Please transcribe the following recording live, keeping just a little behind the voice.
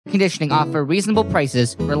Conditioning offer reasonable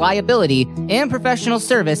prices, reliability, and professional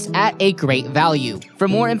service at a great value. For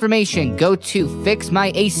more information, go to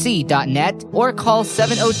fixmyac.net or call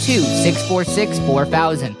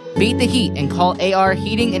 702-646-4000. Beat the heat and call AR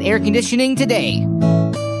Heating and Air Conditioning today.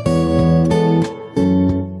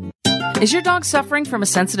 Is your dog suffering from a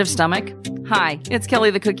sensitive stomach? Hi, it's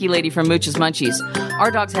Kelly the Cookie Lady from Mooch's Munchies.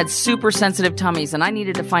 Our dogs had super sensitive tummies, and I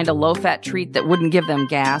needed to find a low-fat treat that wouldn't give them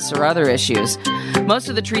gas or other issues. Most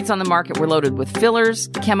of the treats on the market were loaded with fillers,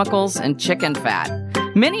 chemicals, and chicken fat.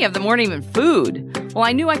 Many of them weren't even food. Well,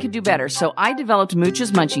 I knew I could do better, so I developed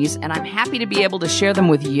Mooch's Munchies, and I'm happy to be able to share them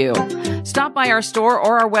with you. Stop by our store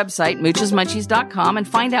or our website, moochesmunchies.com, and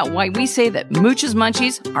find out why we say that Mooch's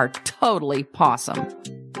Munchies are totally pawsome.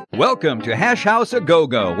 Welcome to Hash House A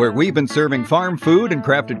Go-Go, where we've been serving farm food and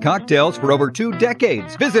crafted cocktails for over 2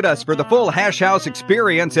 decades. Visit us for the full Hash House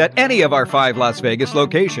experience at any of our 5 Las Vegas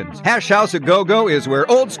locations. Hash House A Go-Go is where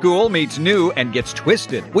old school meets new and gets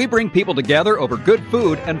twisted. We bring people together over good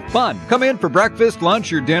food and fun. Come in for breakfast,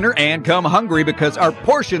 lunch, or dinner, and come hungry because our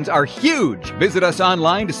portions are huge. Visit us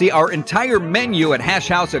online to see our entire menu at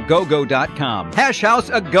hashhouseagogo.com. Hash House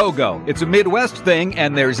A Go-Go. It's a Midwest thing,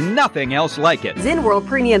 and there's nothing else like it. Zen World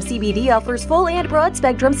Premium CBD offers full and broad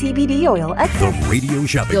spectrum CBD oil. The Radio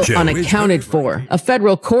Shopping Show. Unaccounted for. A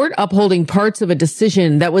federal court upholding parts of a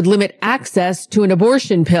decision that would limit access to an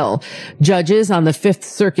abortion pill. Judges on the Fifth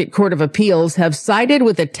Circuit Court of Appeals have sided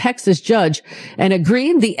with a Texas judge and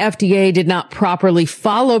agreed the FDA did not properly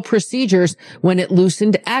follow procedures when it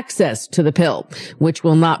loosened access to the pill, which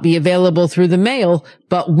will not be available through the mail,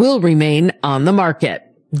 but will remain on the market.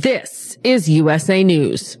 This is USA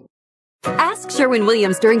News. Ask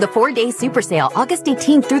Sherwin-Williams during the 4-day super sale, August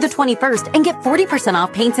 18th through the 21st, and get 40%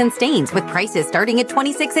 off paints and stains with prices starting at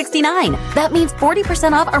 $26.69. That means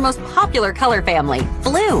 40% off our most popular color family,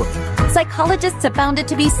 blue. Psychologists have found it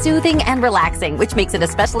to be soothing and relaxing, which makes it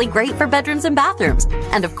especially great for bedrooms and bathrooms.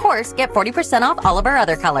 And of course, get 40% off all of our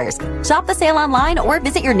other colors. Shop the sale online or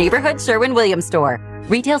visit your neighborhood Sherwin-Williams store.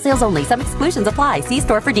 Retail sales only. Some exclusions apply. See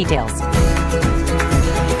store for details.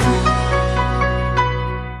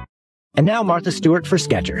 And now Martha Stewart for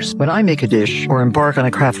Skechers. When I make a dish or embark on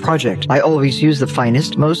a craft project, I always use the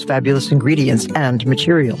finest, most fabulous ingredients and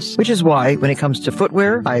materials. Which is why, when it comes to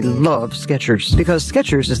footwear, I love Skechers. Because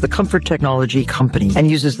Skechers is the comfort technology company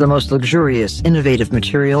and uses the most luxurious, innovative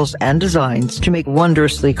materials and designs to make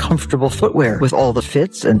wondrously comfortable footwear with all the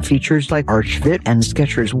fits and features like Arch Fit and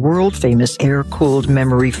Skechers' world-famous air-cooled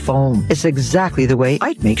memory foam. It's exactly the way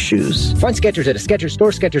I'd make shoes. Find Skechers at a Skechers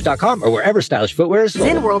store, Skechers.com, or wherever stylish footwear is sold.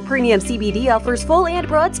 Zen World Premium CBD offers full and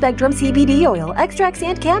broad spectrum CBD oil, extracts,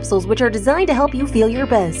 and capsules which are designed to help you feel your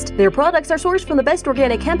best. Their products are sourced from the best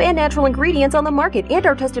organic hemp and natural ingredients on the market and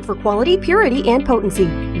are tested for quality, purity, and potency.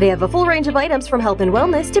 They have a full range of items from health and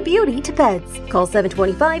wellness to beauty to pets. Call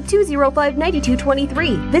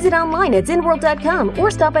 725-205-9223. Visit online at zenworld.com or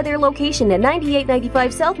stop by their location at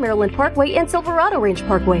 9895 South Maryland Parkway and Silverado Range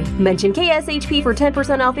Parkway. Mention KSHP for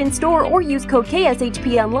 10% off in store or use code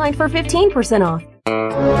KSHP online for 15% off.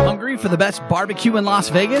 Hungry for the best barbecue in Las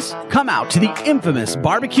Vegas? Come out to the infamous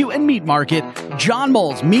barbecue and meat market, John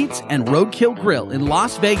Mole's Meats and Roadkill Grill in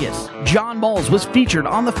Las Vegas. John Mole's was featured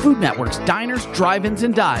on the Food Network's Diners, Drive-Ins,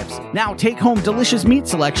 and Dives. Now take home delicious meat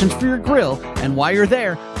selections for your grill, and while you're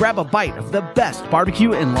there, grab a bite of the best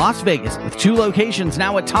barbecue in Las Vegas. With 2 locations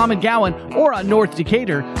now at Tom and Gowan or on North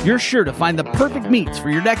Decatur, you're sure to find the perfect meats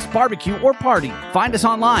for your next barbecue or party. Find us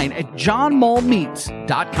online at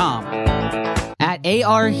johnmolemeats.com. At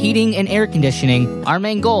AR Heating and Air Conditioning, our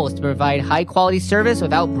main goal is to provide high-quality service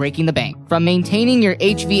without breaking the bank. From maintaining your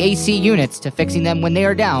HVAC units to fixing them when they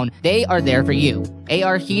are down, they are there for you.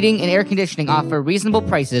 AR Heating and Air Conditioning offer reasonable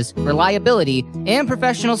prices, reliability, and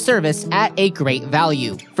professional service at a great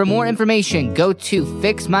value. For more information, go to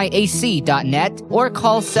fixmyac.net or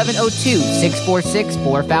call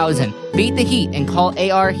 702-646-4000. Beat the heat and call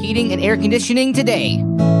AR Heating and Air Conditioning today.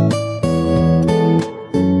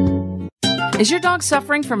 Is your dog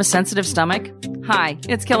suffering from a sensitive stomach? Hi,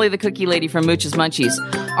 it's Kelly the Cookie Lady from Mooch's Munchies.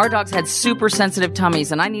 Our dogs had super sensitive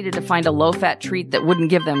tummies, and I needed to find a low-fat treat that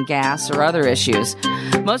wouldn't give them gas or other issues.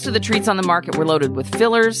 Most of the treats on the market were loaded with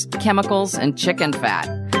fillers, chemicals, and chicken fat.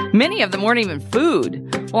 Many of them weren't even food.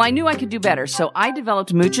 Well, I knew I could do better, so I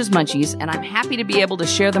developed Mooch's Munchies, and I'm happy to be able to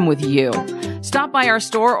share them with you. Stop by our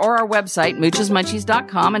store or our website,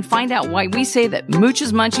 moochesmunchies.com, and find out why we say that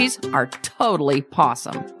Mooch's Munchies are totally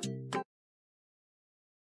pawsome.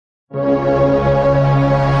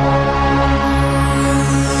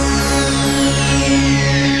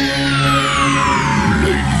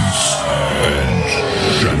 Ladies and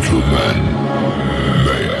gentlemen,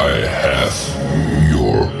 may I have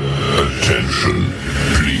your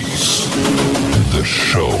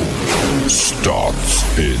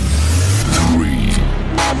In 3,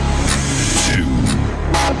 2,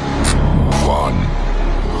 1,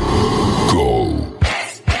 go.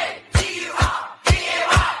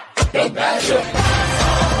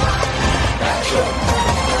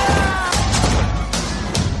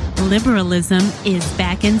 Liberalism is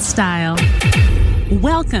back in style.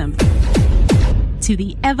 Welcome to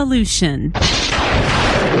the evolution.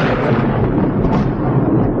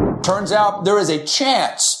 Turns out there is a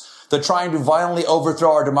chance that trying to violently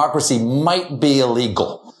overthrow our democracy might be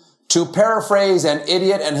illegal. To paraphrase an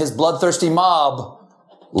idiot and his bloodthirsty mob,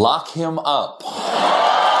 lock him up.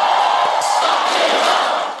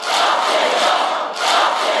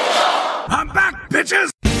 I'm back, bitches!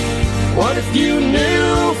 What if you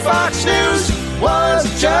knew Fox News was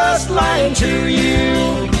just lying to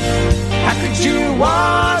you? How could you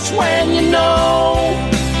watch when you know?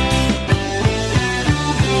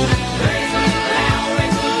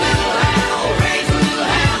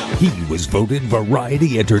 He was voted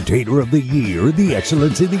Variety Entertainer of the Year in the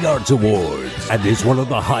Excellence in the Arts Awards and is one of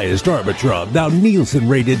the highest Arbitrum, now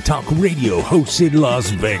Nielsen-rated talk radio hosts in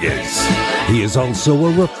Las Vegas. He is also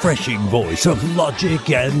a refreshing voice of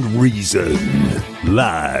logic and reason.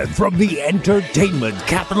 Live from the entertainment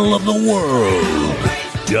capital of the world,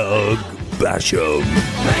 Doug Basham.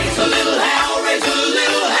 Raise a little hell, raise a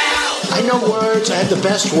little hell. I know words, I have the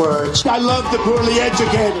best words. I love the poorly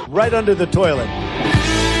educated. Right under the toilet.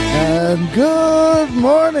 And good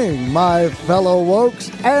morning, my fellow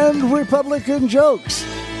wokes and Republican jokes.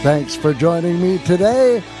 Thanks for joining me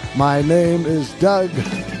today. My name is Doug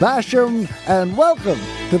Basham, and welcome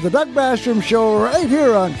to the Doug Basham Show right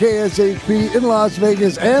here on KSHP in Las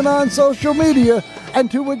Vegas and on social media,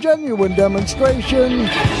 and to a genuine demonstration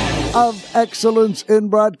of excellence in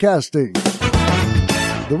broadcasting.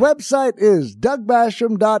 The website is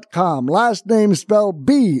DougBasham.com. Last name spelled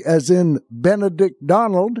B as in Benedict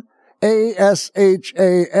Donald,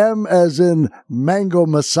 ASHAM as in Mango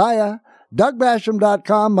Messiah.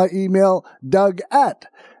 DougBasham.com. My email,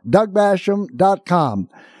 Doug@DougBasham.com.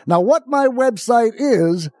 Now, what my website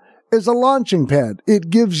is a launching pad. It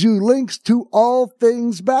gives you links to all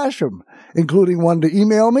things Basham, including one to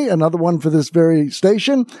email me, another one for this very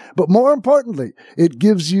station. But more importantly, it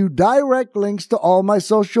gives you direct links to all my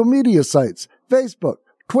social media sites, Facebook,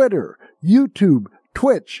 Twitter, YouTube,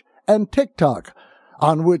 Twitch, and TikTok,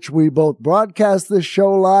 on which we both broadcast this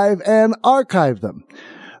show live and archive them.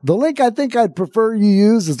 The link I think I'd prefer you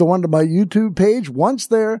use is the one to my YouTube page. Once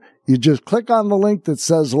there, you just click on the link that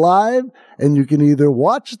says live, and you can either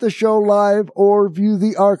watch the show live or view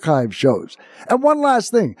the archive shows. And one last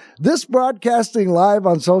thing, this broadcasting live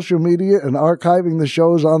on social media and archiving the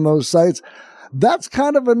shows on those sites, that's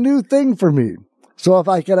kind of a new thing for me. So if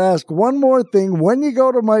I could ask one more thing, when you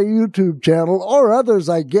go to my YouTube channel, or others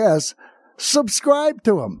I guess, subscribe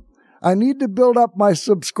to them. I need to build up my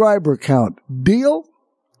subscriber count. Deal?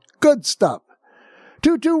 Good stuff.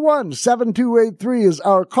 221-7283 is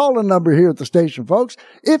our call-in number here at the station, folks.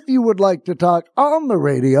 If you would like to talk on the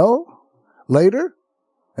radio later,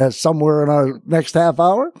 as somewhere in our next half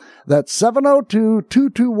hour, that's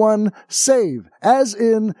 702-221-SAVE, as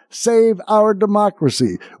in Save Our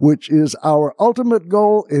Democracy, which is our ultimate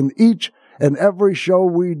goal in each and every show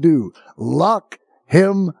we do. Lock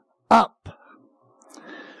him up.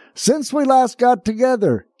 Since we last got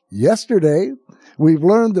together yesterday, we've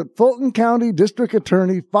learned that Fulton County District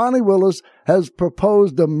Attorney Fonnie Willis has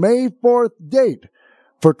proposed a May 4th date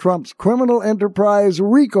for Trump's criminal enterprise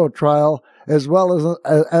RICO trial, as well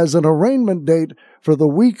as an arraignment date for the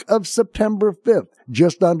week of September 5th,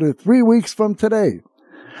 just under 3 weeks from today.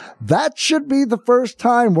 That should be the first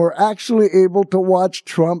time we're actually able to watch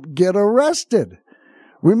Trump get arrested.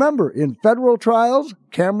 Remember, in federal trials,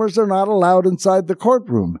 cameras are not allowed inside the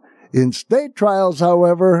courtroom. In state trials,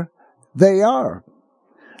 however, they are.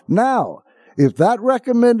 Now, if that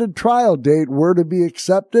recommended trial date were to be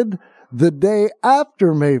accepted, the day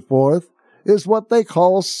after May 4th is what they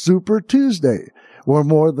call Super Tuesday, where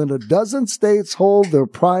more than a dozen states hold their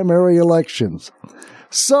primary elections.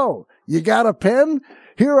 So, you got a pen?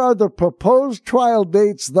 Here are the proposed trial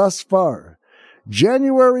dates thus far.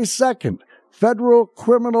 January 2nd, federal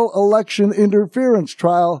criminal election interference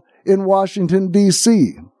trial in Washington,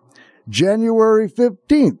 D.C. January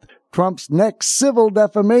 15th, Trump's next civil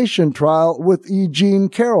defamation trial with E. Jean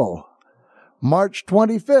Carroll. March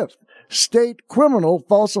 25th, state criminal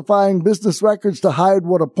falsifying business records to hide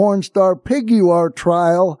what a porn star pig you are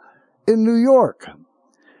trial in New York.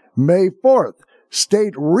 May 4th,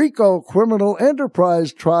 state RICO criminal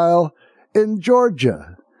enterprise trial in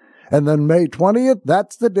Georgia. And then May 20th,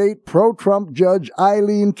 that's the date pro-Trump judge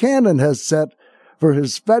Eileen Cannon has set for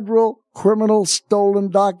his federal criminal stolen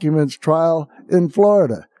documents trial in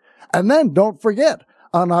Florida. And then don't forget,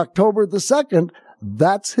 on October the 2nd,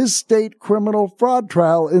 that's his state criminal fraud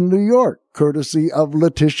trial in New York, courtesy of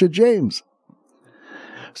Letitia James.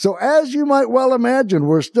 So as you might well imagine,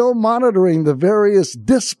 we're still monitoring the various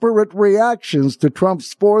disparate reactions to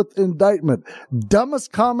Trump's fourth indictment.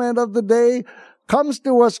 Dumbest comment of the day comes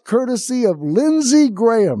to us courtesy of Lindsey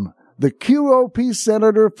Graham, the QOP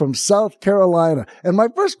senator from South Carolina. And my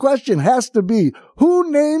first question has to be, who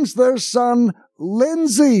names their son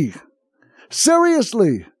Lindsey?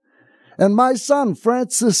 Seriously. And my son,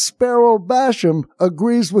 Francis Sparrow Basham,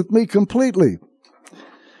 agrees with me completely.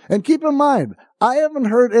 And keep in mind, I haven't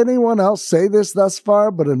heard anyone else say this thus far,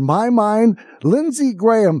 but in my mind, Lindsey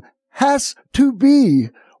Graham has to be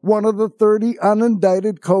one of the 30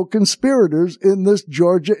 unindicted co-conspirators in this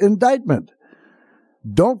Georgia indictment.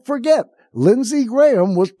 Don't forget, Lindsey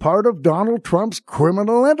Graham was part of Donald Trump's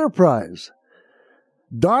criminal enterprise.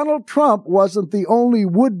 Donald Trump wasn't the only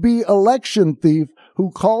would-be election thief who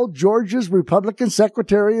called Georgia's Republican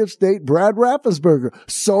Secretary of State Brad Raffensperger.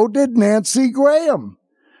 So did Nancy Graham.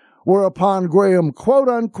 Whereupon Graham,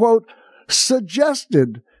 quote-unquote,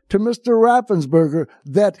 suggested to Mr. Raffensperger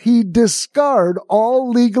that he discard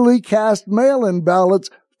all legally cast mail-in ballots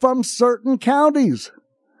from certain counties.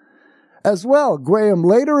 As well, Graham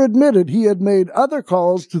later admitted he had made other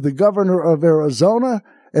calls to the governor of Arizona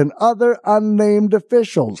and other unnamed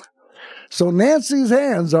officials. So Nancy's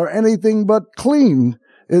hands are anything but clean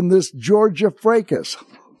in this Georgia fracas.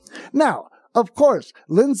 Now, of course,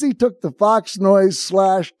 Lindsey took the Fox Noise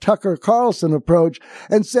 / Tucker Carlson approach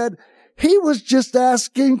and said he was just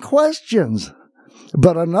asking questions.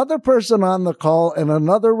 But another person on the call and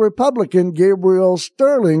another Republican, Gabriel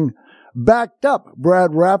Sterling, backed up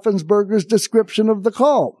Brad Raffensperger's description of the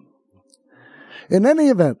call. In any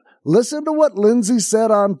event, listen to what Lindsey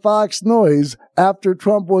said on Fox Noise after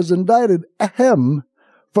Trump was indicted,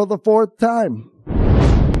 for the fourth time.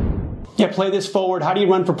 Yeah, play this forward. How do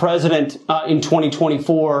you run for president in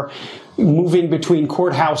 2024, moving between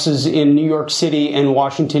courthouses in New York City and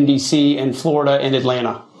Washington, D.C. and Florida and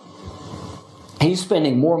Atlanta? He's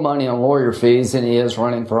spending more money on lawyer fees than he is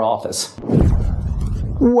running for office.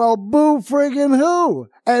 Well, boo friggin' who?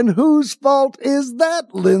 And whose fault is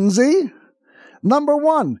that, Lindsey? Number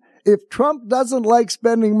one, if Trump doesn't like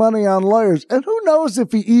spending money on lawyers, and who knows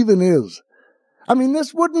if he even is, I mean,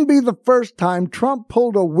 this wouldn't be the first time Trump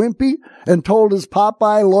pulled a wimpy and told his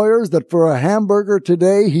Popeye lawyers that for a hamburger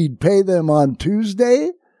today, he'd pay them on Tuesday.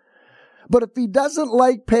 But if he doesn't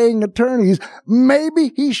like paying attorneys,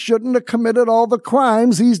 maybe he shouldn't have committed all the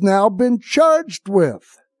crimes he's now been charged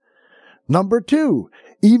with. Number two,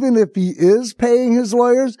 even if he is paying his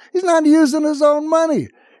lawyers, he's not using his own money.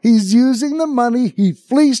 He's using the money he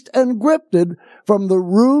fleeced and grifted from the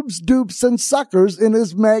rubes, dupes, and suckers in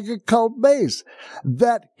his mega cult base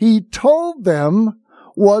that he told them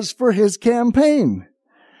was for his campaign.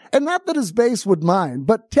 And not that his base would mind,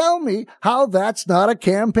 but tell me how that's not a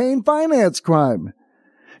campaign finance crime.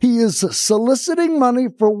 He is soliciting money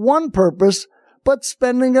for one purpose, but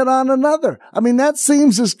spending it on another. I mean, that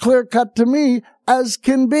seems as clear-cut to me as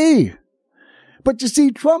can be. But you see,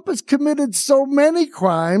 Trump has committed so many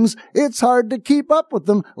crimes, it's hard to keep up with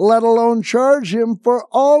them, let alone charge him for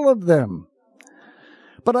all of them.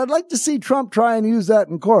 But I'd like to see Trump try and use that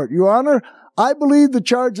in court. Your Honor, I believe the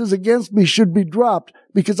charges against me should be dropped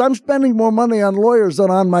because I'm spending more money on lawyers than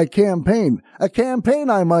on my campaign. A campaign,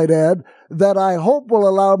 I might add, that I hope will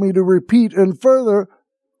allow me to repeat and further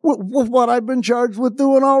with what I've been charged with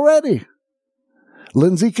doing already.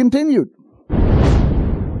 Lindsey continued.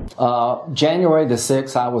 January the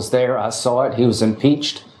 6th, I was there. I saw it. He was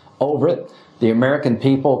impeached over it. The American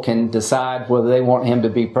people can decide whether they want him to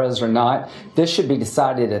be president or not. This should be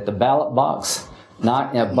decided at the ballot box,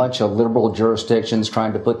 not in a bunch of liberal jurisdictions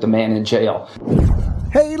trying to put the man in jail.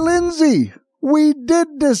 Hey, Lindsey, we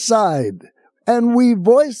did decide, and we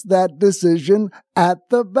voiced that decision at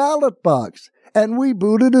the ballot box, and we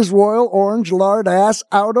booted his royal orange lard ass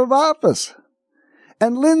out of office.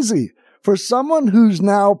 And Lindsey, for someone who's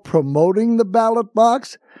now promoting the ballot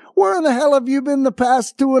box, where in the hell have you been the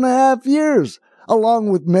past 2.5 years,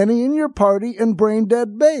 along with many in your party and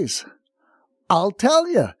brain-dead base? I'll tell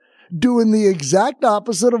you, doing the exact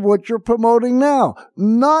opposite of what you're promoting now,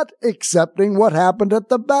 not accepting what happened at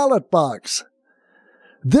the ballot box.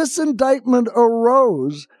 This indictment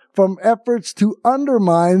arose from efforts to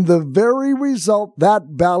undermine the very result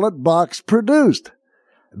that ballot box produced.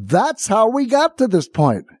 That's how we got to this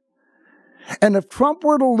point. And if Trump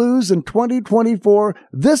were to lose in 2024,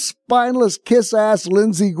 this spineless kiss-ass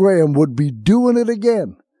Lindsey Graham would be doing it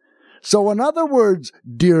again. So in other words,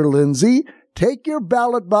 dear Lindsay, take your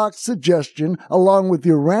ballot box suggestion along with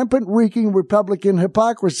your rampant reeking Republican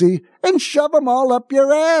hypocrisy and shove them all up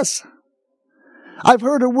your ass. I've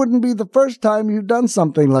heard it wouldn't be the first time you've done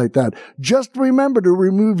something like that. Just remember to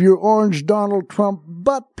remove your orange Donald Trump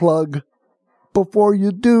butt plug before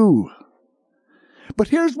you do. But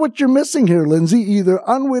here's what you're missing here, Lindsay, either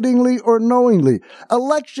unwittingly or knowingly.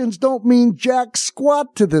 Elections don't mean jack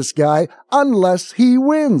squat to this guy unless he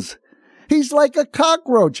wins. He's like a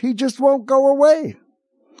cockroach. He just won't go away.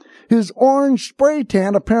 His orange spray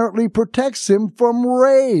tan apparently protects him from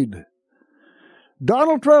raid.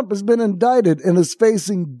 Donald Trump has been indicted and is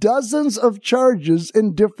facing dozens of charges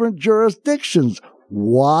in different jurisdictions.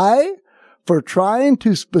 Why? For trying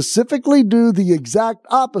to specifically do the exact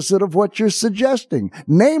opposite of what you're suggesting,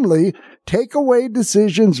 namely, take away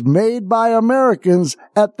decisions made by Americans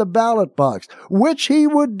at the ballot box, which he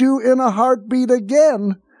would do in a heartbeat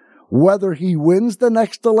again, whether he wins the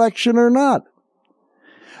next election or not.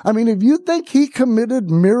 I mean, if you think he committed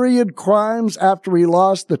myriad crimes after he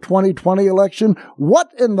lost the 2020 election,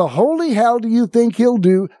 what in the holy hell do you think he'll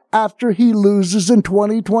do after he loses in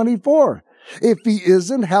 2024? If he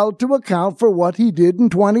isn't held to account for what he did in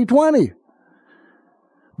 2020.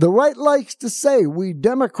 The right likes to say we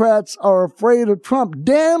Democrats are afraid of Trump.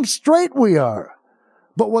 Damn straight we are.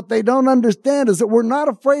 But what they don't understand is that we're not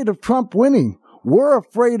afraid of Trump winning. We're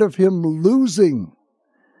afraid of him losing.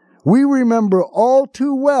 We remember all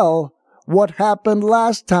too well what happened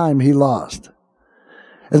last time he lost.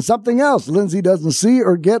 And something else Lindsay doesn't see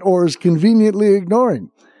or get or is conveniently ignoring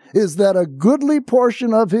is that a goodly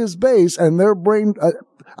portion of his base and their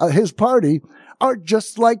his party are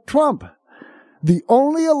just like Trump. The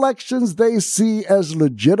only elections they see as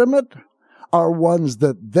legitimate are ones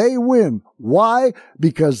that they win. Why?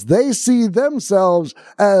 Because they see themselves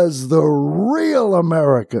as the real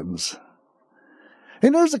Americans.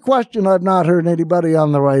 And here's a question I've not heard anybody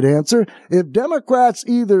on the right answer. If Democrats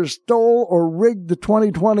either stole or rigged the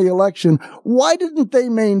 2020 election, why didn't they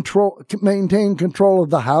maintain control of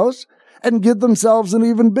the House and give themselves an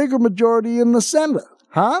even bigger majority in the Senate?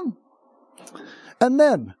 Huh? And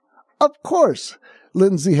then, of course,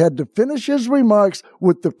 Lindsay had to finish his remarks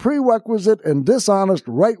with the prerequisite and dishonest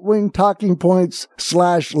right-wing talking points /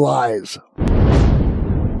 lies.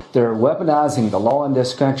 They're weaponizing the law in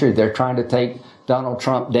this country. They're trying to take Donald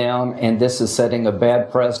Trump down, and this is setting a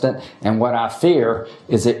bad precedent. And what I fear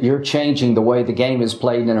is that you're changing the way the game is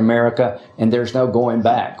played in America, and there's no going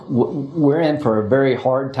back. We're in for a very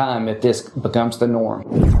hard time if this becomes the norm.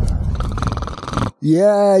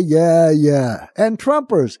 Yeah. And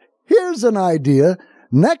Trumpers, here's an idea.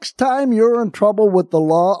 Next time you're in trouble with the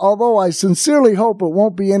law, although I sincerely hope it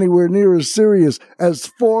won't be anywhere near as serious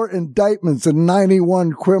as 4 indictments and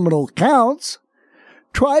 91 criminal counts,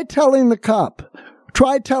 try telling the cop,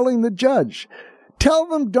 try telling the judge, tell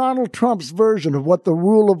them Donald Trump's version of what the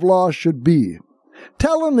rule of law should be.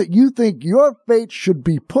 Tell them that you think your fate should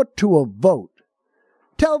be put to a vote.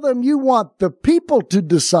 Tell them you want the people to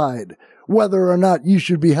decide whether or not you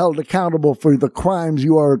should be held accountable for the crimes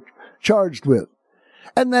you are charged with.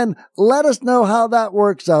 And then let us know how that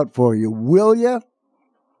works out for you, will you?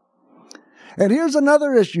 And here's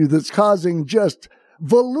another issue that's causing just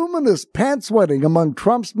voluminous pants-wetting among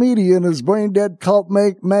Trump's media and his brain-dead cult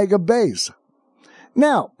MAGA base.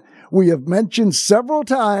 Now, we have mentioned several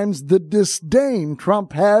times the disdain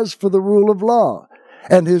Trump has for the rule of law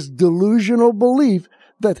and his delusional belief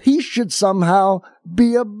that he should somehow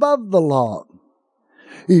be above the law.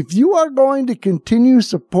 If you are going to continue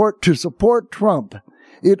to support Trump,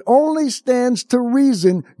 it only stands to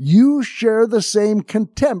reason you share the same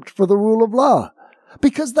contempt for the rule of law,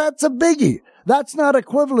 because that's a biggie. That's not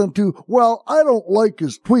equivalent to, well, I don't like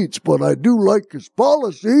his tweets, but I do like his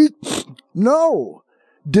policies. No.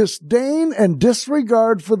 Disdain and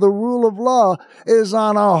disregard for the rule of law is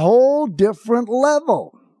on a whole different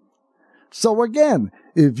level. So again,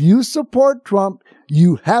 if you support Trump,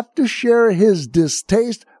 you have to share his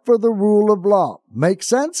distaste for the rule of law. Make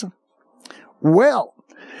sense? Well,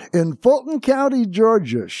 in Fulton County,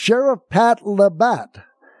 Georgia, Sheriff Pat Labatt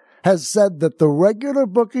has said that the regular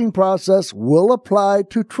booking process will apply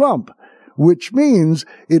to Trump, which means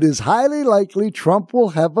it is highly likely Trump will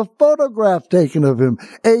have a photograph taken of him,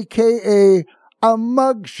 aka a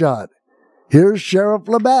mugshot. Here's Sheriff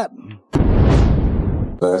Labatt.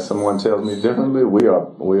 Unless someone tells me differently, we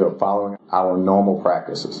are following our normal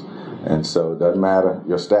practices. And so it doesn't matter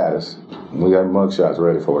your status. We got mugshots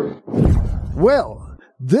ready for you. Well,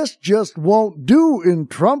 this just won't do in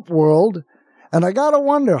Trump world, and I gotta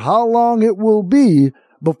wonder how long it will be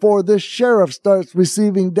before this sheriff starts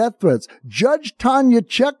receiving death threats. Judge Tanya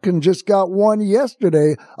Chutkan just got one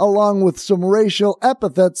yesterday, along with some racial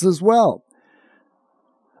epithets as well.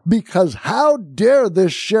 Because how dare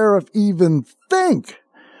this sheriff even think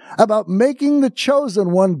about making the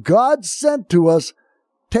chosen one God sent to us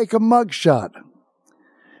take a mugshot?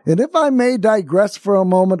 And if I may digress for a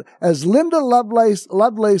moment, as Linda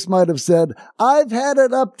Lovelace might have said, I've had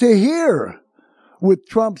it up to here with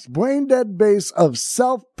Trump's brain-dead base of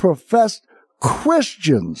self-professed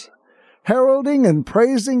Christians heralding and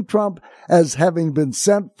praising Trump as having been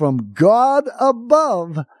sent from God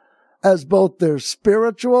above as both their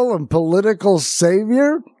spiritual and political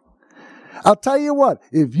savior. I'll tell you what,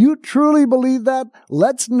 if you truly believe that,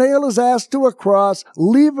 let's nail his ass to a cross,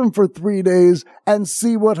 leave him for 3 days, and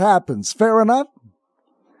see what happens. Fair enough?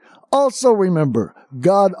 Also remember,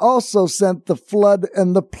 God also sent the flood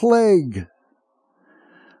and the plague.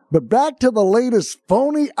 But back to the latest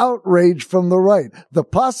phony outrage from the right, the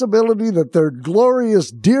possibility that their glorious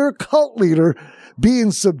dear cult leader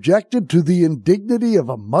being subjected to the indignity of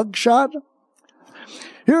a mugshot.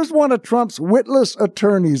 Here's one of Trump's witless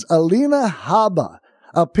attorneys, Alina Habba,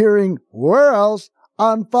 appearing where else?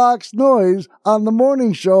 On Fox News on the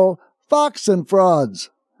morning show Fox and Frauds.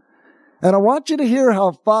 And I want you to hear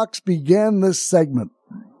how Fox began this segment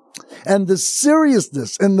and the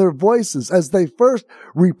seriousness in their voices as they first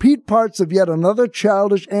repeat parts of yet another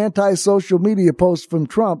childish anti-social media post from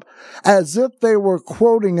Trump as if they were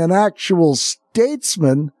quoting an actual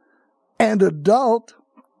statesman and adult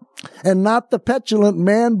and not the petulant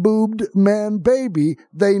man-boobed man-baby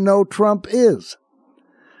they know Trump is.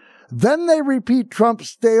 Then they repeat Trump's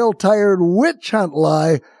stale-tired witch hunt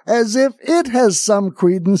lie as if it has some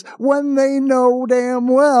credence when they know damn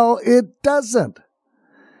well it doesn't.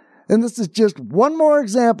 And this is just one more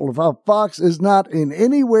example of how Fox is not in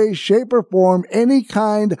any way, shape, or form any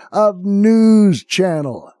kind of news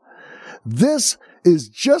channel. This is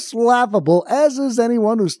just laughable, as is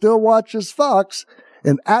anyone who still watches Fox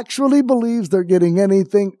and actually believes they're getting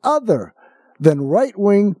anything other than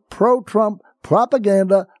right-wing, pro-Trump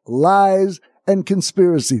propaganda, lies, and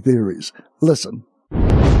conspiracy theories. Listen.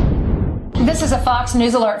 This is a Fox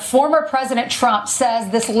News alert. Former President Trump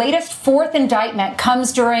says this latest fourth indictment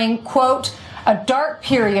comes during, quote, a dark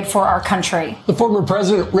period for our country. The former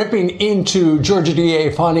president ripping into Georgia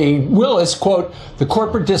DA Fani Willis, quote, the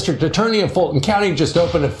corporate district attorney of Fulton County just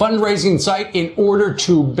opened a fundraising site in order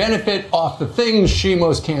to benefit off the things she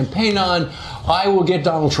most campaign on. I will get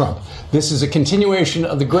Donald Trump. This is a continuation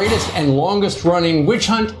of the greatest and longest running witch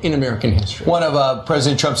hunt in American history. One of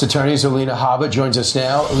President Trump's attorneys, Alina Habba, joins us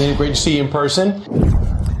now. Alina, great to see you in person.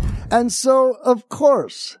 And so, of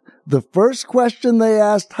course, the first question they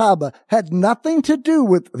asked Habba had nothing to do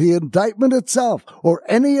with the indictment itself or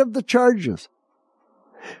any of the charges.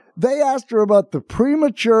 They asked her about the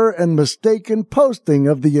premature and mistaken posting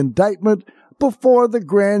of the indictment before the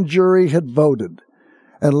grand jury had voted.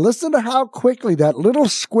 And listen to how quickly that little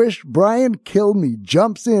squish Brian Kilmeade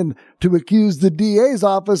jumps in to accuse the DA's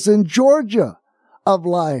office in Georgia of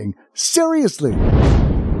lying. Seriously.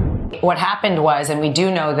 What happened was, and we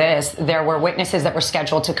do know this, there were witnesses that were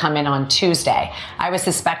scheduled to come in on Tuesday. I was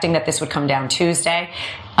suspecting that this would come down Tuesday.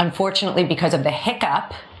 Unfortunately, because of the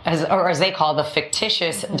hiccup, as they call the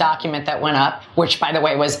fictitious document that went up, which, by the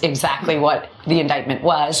way, was exactly what the indictment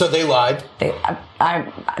was. So they lied.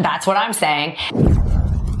 That's what I'm saying.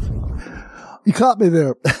 You caught me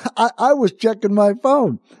there. I was checking my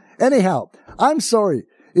phone. Anyhow, I'm sorry.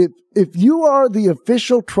 If you are the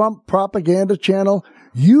official Trump propaganda channel,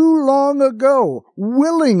 you long ago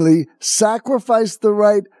willingly sacrificed the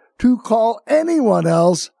right to call anyone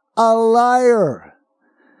else a liar.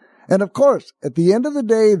 And of course, at the end of the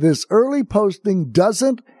day, this early posting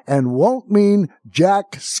doesn't and won't mean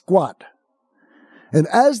jack squat. And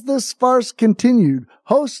as this farce continued,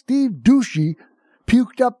 host Steve Doocy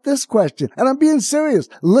puked up this question. And I'm being serious.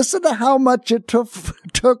 Listen to how much it took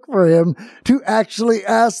for him to actually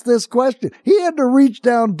ask this question. He had to reach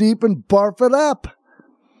down deep and barf it up.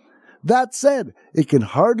 That said, it can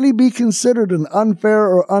hardly be considered an unfair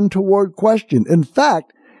or untoward question. In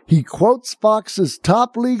fact, he quotes Fox's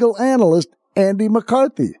top legal analyst, Andy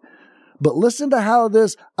McCarthy. But listen to how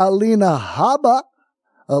this Alina Habba,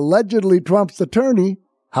 allegedly Trump's attorney,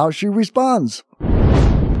 how she responds.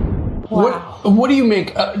 Wow. What do you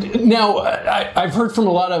make? Now, I've heard from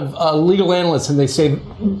a lot of legal analysts, and they say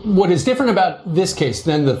what is different about this case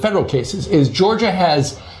than the federal cases is Georgia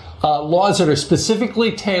has laws that are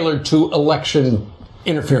specifically tailored to election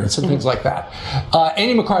interference and things like that.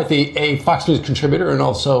 Andy McCarthy, a Fox News contributor, and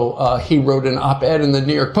also he wrote an op-ed in the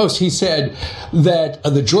New York Post. He said that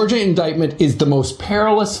the Georgia indictment is the most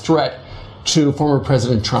perilous threat to former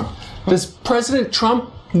President Trump. Does President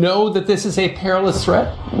Trump know that this is a perilous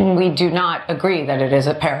threat? We do not agree that it is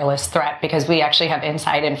a perilous threat because we actually have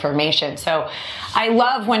inside information. So I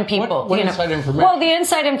love when people... What inside information? Well, the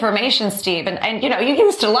inside information, Steve, and you know, you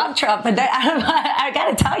used to love Trump, but I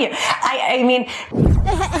got to tell you, I mean...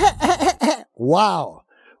 Wow.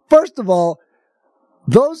 First of all,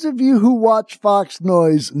 those of you who watch Fox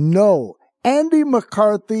Noise know Andy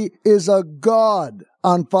McCarthy is a god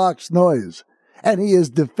on Fox Noise. And he has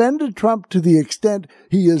defended Trump to the extent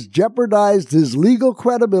he has jeopardized his legal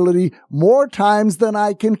credibility more times than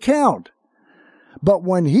I can count. But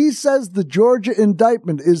when he says the Georgia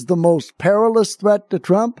indictment is the most perilous threat to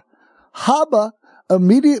Trump, Haba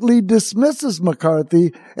immediately dismisses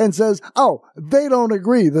McCarthy and says, oh, they don't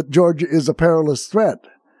agree that Georgia is a perilous threat.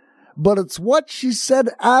 But it's what she said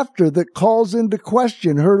after that calls into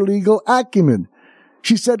question her legal acumen.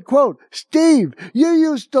 She said, quote, Steve, you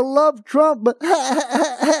used to love Trump, but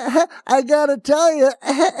I gotta tell you,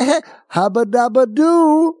 habba dabba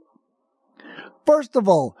doo. First of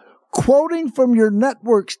all, quoting from your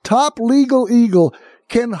network's top legal eagle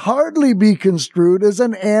can hardly be construed as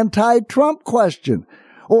an anti-Trump question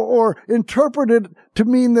or interpreted to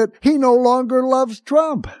mean that he no longer loves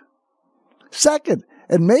Trump. Second,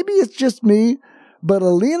 and maybe it's just me, but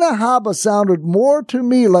Alina Habba sounded more to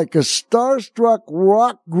me like a starstruck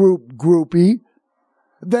rock group groupie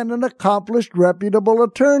than an accomplished, reputable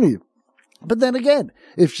attorney. But then again,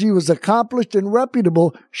 if she was accomplished and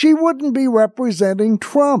reputable, she wouldn't be representing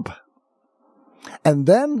Trump. And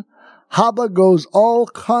then Habba goes all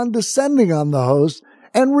condescending on the host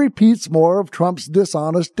and repeats more of Trump's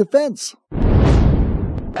dishonest defense.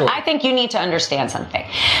 I think you need to understand something.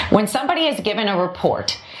 When somebody is given a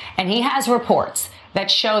report, and he has reports that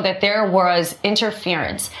show that there was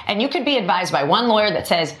interference, and you could be advised by one lawyer that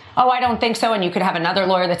says, oh, I don't think so, and you could have another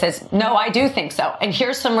lawyer that says, no, I do think so, and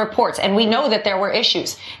here's some reports, and we know that there were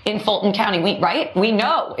issues in Fulton County, we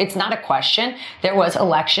know it's not a question. There was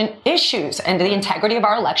election issues, and the integrity of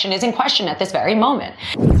our election is in question at this very moment.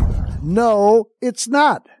 No, it's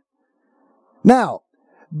not. Now,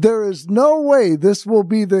 there is no way this will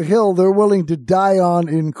be the hill they're willing to die on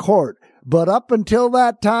in court. But up until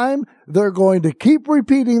that time, they're going to keep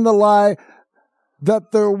repeating the lie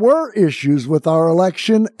that there were issues with our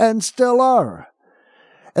election and still are.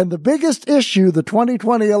 And the biggest issue the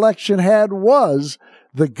 2020 election had was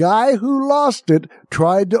the guy who lost it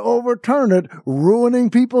tried to overturn it, ruining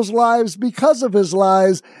people's lives because of his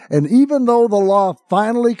lies. And even though the law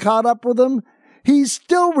finally caught up with him, he's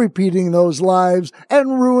still repeating those lies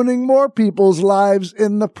and ruining more people's lives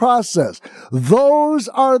in the process. Those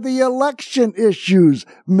are the election issues,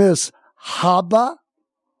 Miss Habba.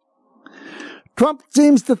 Trump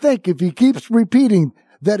seems to think if he keeps repeating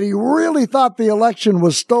that he really thought the election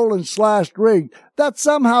was stolen/rigged, that's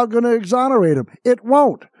somehow going to exonerate him. It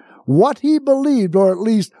won't. What he believed, or at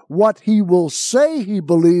least what he will say he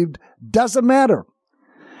believed, doesn't matter.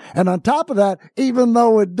 And on top of that, even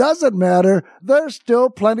though it doesn't matter, there's still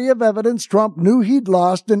plenty of evidence Trump knew he'd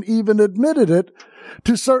lost and even admitted it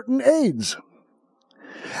to certain aides.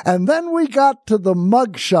 And then we got to the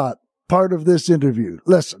mugshot part of this interview.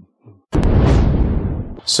 Listen.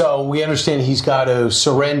 So we understand he's got to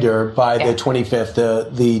surrender by the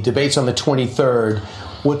 25th. The debate's on the 23rd.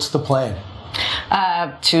 What's the plan?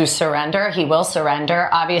 To surrender. He will surrender.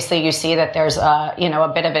 Obviously, you see that there's a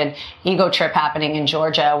bit of an ego trip happening in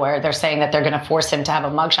Georgia where they're saying that they're going to force him to have a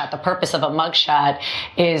mugshot. The purpose of a mugshot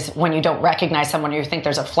is when you don't recognize someone or you think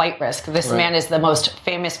there's a flight risk. This man is the most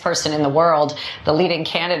famous person in the world, the leading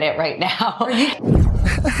candidate right now.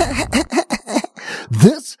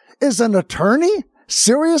 This is an attorney?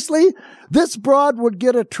 Seriously? This broad would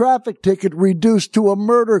get a traffic ticket reduced to a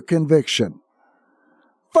murder conviction.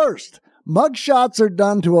 First, mugshots are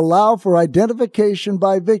done to allow for identification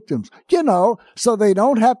by victims, so they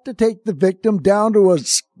don't have to take the victim down to a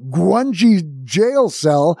grungy jail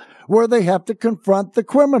cell where they have to confront the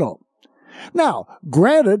criminal. Now,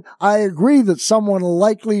 granted, I agree that someone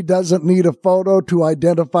likely doesn't need a photo to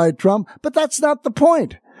identify Trump, but that's not the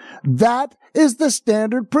point. That is the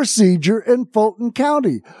standard procedure in Fulton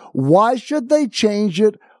County. Why should they change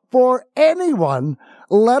it for anyone,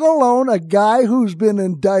 let alone a guy who's been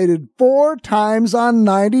indicted 4 times on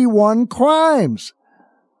 91 crimes?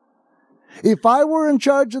 If I were in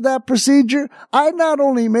charge of that procedure, I'd not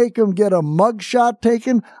only make him get a mugshot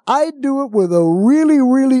taken, I'd do it with a really,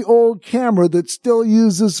 really old camera that still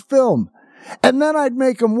uses film. And then I'd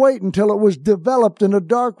make him wait until it was developed in a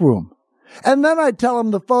dark room. And then I'd tell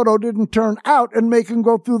him the photo didn't turn out and make him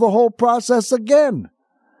go through the whole process again.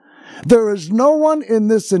 There is no one in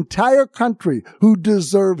this entire country who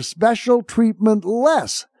deserves special treatment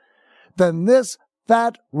less than this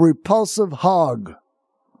fat, repulsive hog.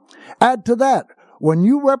 Add to that, when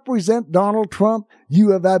you represent Donald Trump,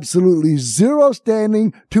 you have absolutely zero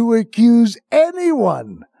standing to accuse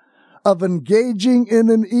anyone of engaging in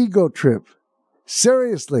an ego trip.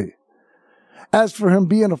 Seriously. As for him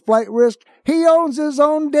being a flight risk, he owns his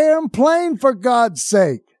own damn plane, for God's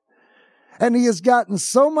sake. And he has gotten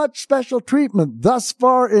so much special treatment thus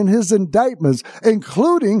far in his indictments,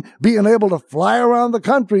 including being able to fly around the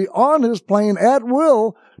country on his plane at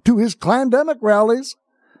will to his clandemic rallies.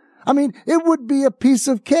 I mean, it would be a piece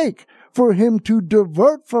of cake for him to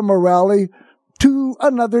divert from a rally to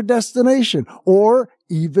another destination or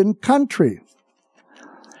even country.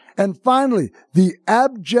 And finally, the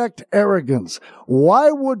abject arrogance.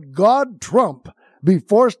 Why would God Trump be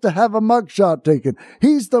forced to have a mugshot taken?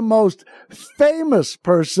 He's the most famous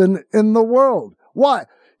person in the world. Why?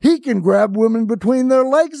 He can grab women between their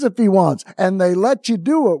legs if he wants, and they let you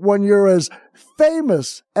do it when you're as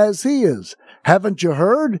famous as he is. Haven't you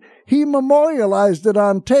heard? He memorialized it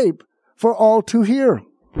on tape for all to hear.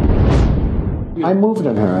 I moved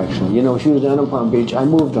on her, actually. You know, she was down in Palm Beach. I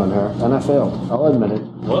moved on her, and I failed. I'll admit it.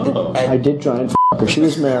 Whoa. I did try and her. She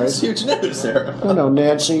was married. That's huge news, Sarah. No,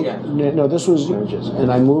 Nancy. Yeah. No, this was marriages. And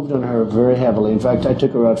I moved on her very heavily. In fact, I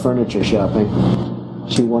took her out furniture shopping.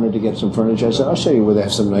 She wanted to get some furniture. I said, I'll show you where they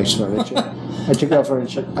have some nice furniture. I took her out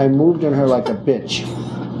furniture. I moved on her like a bitch.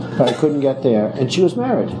 But I couldn't get there. And she was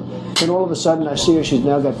married. And all of a sudden, I see her. She's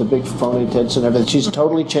now got the big phony tits and everything. She's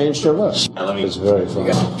totally changed her look. It's very funny.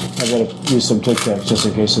 I gotta use some Tic Tacs just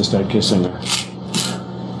in case I start kissing her.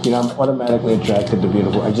 You know, I'm automatically attracted to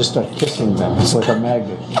beautiful. I just start kissing them. It's like a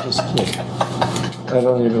magnet. You just kiss. I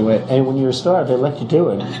don't even wait. And when you're a star, they let you do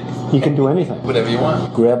it. You can do anything. Whatever you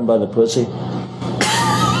want. Grab them by the pussy.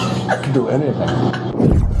 I can do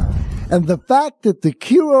anything. And the fact that the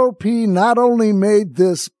QOP not only made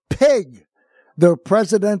this pig their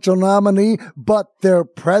presidential nominee, but their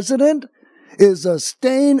president, is a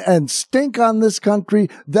stain and stink on this country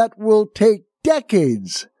that will take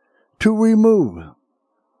decades to remove.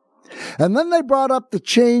 And then they brought up the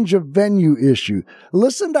change of venue issue.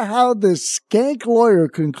 Listen to how this skank lawyer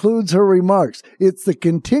concludes her remarks. It's the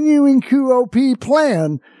continuing QOP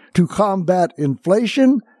plan to combat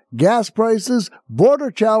inflation, gas prices,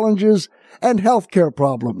 border challenges, and healthcare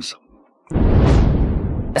problems.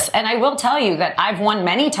 And I will tell you that I've won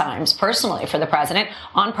many times personally for the president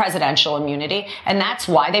on presidential immunity. And that's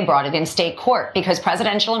why they brought it in state court, because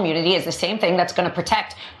presidential immunity is the same thing that's going to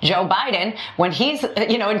protect Joe Biden when he's,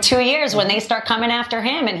 you know, in 2 years when they start coming after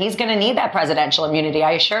him, and he's going to need that presidential immunity,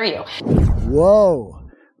 I assure you. Whoa.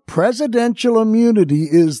 Presidential immunity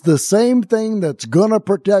is the same thing that's going to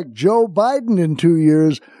protect Joe Biden in 2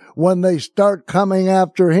 years when they start coming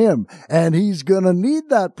after him. And he's going to need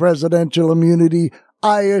that presidential immunity,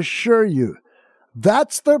 I assure you.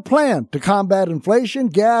 That's their plan to combat inflation,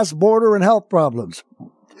 gas, border, and health problems.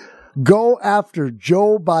 Go after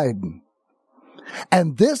Joe Biden.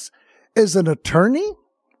 And this is an attorney?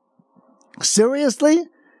 Seriously?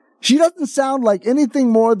 She doesn't sound like anything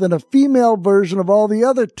more than a female version of all the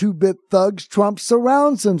other two-bit thugs Trump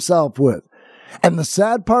surrounds himself with. And the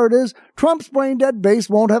sad part is, Trump's brain-dead base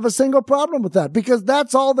won't have a single problem with that, because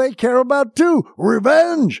that's all they care about too.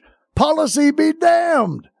 Revenge! Policy be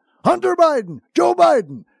damned! Hunter Biden, Joe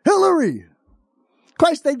Biden, Hillary.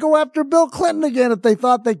 Christ, they'd go after Bill Clinton again if they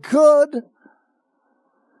thought they could.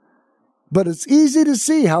 But it's easy to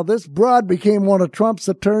see how this broad became one of Trump's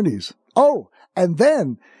attorneys. Oh, and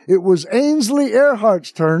then it was Ainsley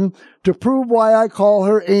Earhart's turn to prove why I call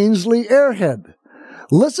her Ainsley Airhead.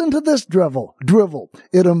 Listen to this drivel.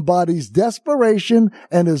 It embodies desperation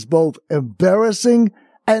and is both embarrassing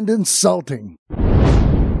and insulting.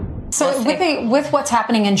 So with what's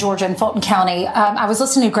happening in Georgia and Fulton County, I was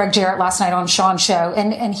listening to Greg Jarrett last night on Sean's show,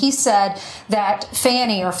 and he said that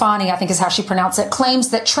Fannie, I think is how she pronounced it,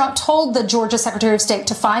 claims that Trump told the Georgia Secretary of State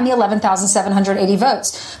to find the 11,780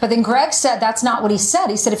 votes. But then Greg said that's not what he said.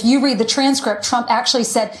 He said if you read the transcript, Trump actually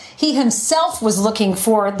said he himself was looking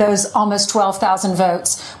for those almost 12,000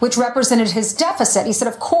 votes, which represented his deficit. He said,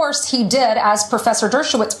 of course he did, as Professor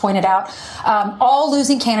Dershowitz pointed out. All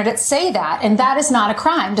losing candidates say that, and that is not a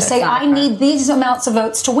crime to say I need these amounts of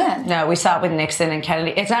votes to win. No, we saw it with Nixon and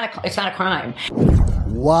Kennedy. It's not a crime.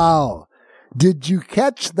 Wow. Did you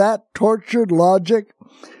catch that tortured logic?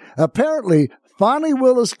 Apparently, Fani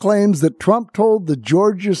Willis claims that Trump told the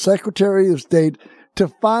Georgia Secretary of State to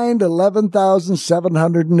find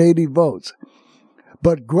 11,780 votes.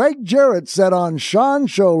 But Greg Jarrett said on Sean's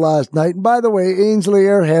show last night, and by the way, Ainsley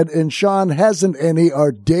Airhead and Sean Hasn't Any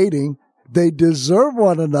are dating. They deserve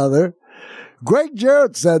one another. Greg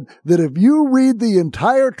Jarrett said that if you read the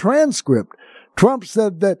entire transcript, Trump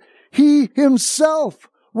said that he himself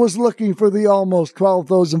was looking for the almost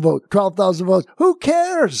 12,000 votes. Who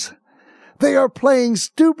cares? They are playing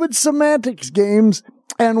stupid semantics games,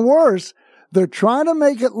 and worse, they're trying to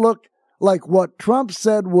make it look like what Trump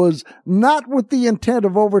said was not with the intent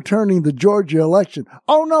of overturning the Georgia election.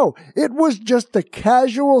 Oh no, it was just a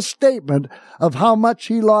casual statement of how much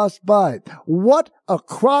he lost by. What a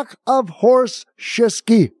crock of horse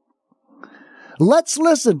shisky. Let's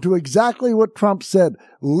listen to exactly what Trump said.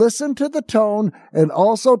 Listen to the tone and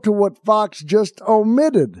also to what Fox just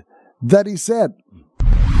omitted that he said.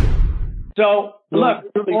 So, look,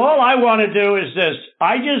 all I want to do is this.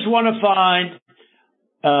 I just want to find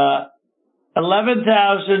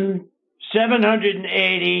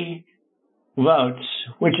 11,780 votes,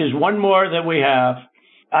 which is one more than we have.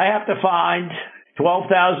 I have to find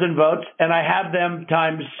 12,000 votes, and I have them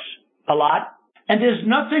times a lot. And there's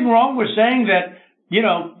nothing wrong with saying that,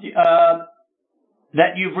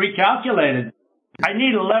 that you've recalculated. I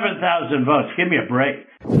need 11,000 votes. Give me a break.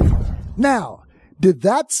 Now, did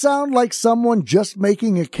that sound like someone just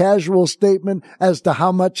making a casual statement as to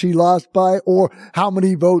how much he lost by or how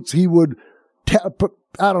many votes he would,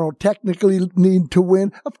 technically need to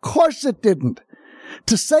win? Of course it didn't.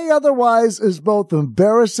 To say otherwise is both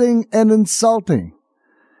embarrassing and insulting.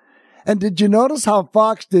 And did you notice how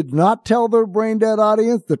Fox did not tell their brain-dead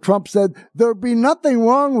audience that Trump said there'd be nothing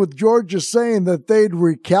wrong with Georgia saying that they'd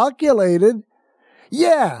recalculated?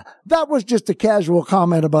 Yeah, that was just a casual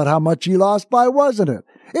comment about how much he lost by, wasn't it?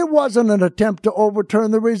 It wasn't an attempt to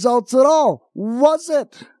overturn the results at all, was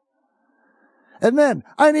it? And then,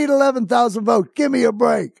 I need 11,000 votes. Give me a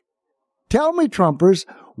break. Tell me, Trumpers,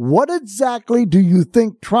 what exactly do you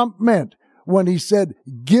think Trump meant when he said,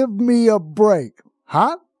 give me a break?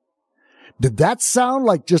 Huh? Did that sound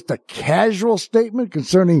like just a casual statement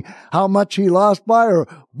concerning how much he lost by? Or,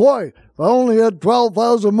 boy, if I only had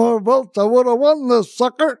 12,000 more votes, I would have won this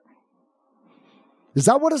sucker. Is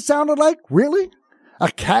that what it sounded like? Really? A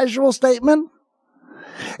casual statement?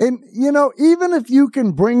 And, even if you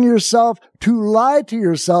can bring yourself to lie to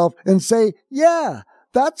yourself and say, yeah,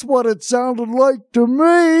 that's what it sounded like to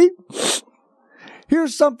me.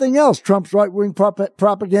 Here's something else Trump's right-wing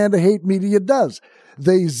propaganda hate media does.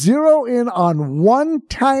 They zero in on one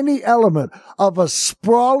tiny element of a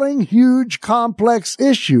sprawling, huge, complex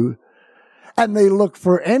issue, and they look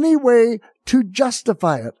for any way to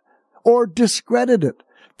justify it or discredit it,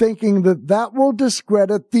 thinking that that will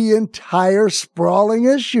discredit the entire sprawling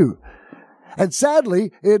issue. And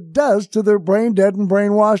sadly, it does to their brain-dead and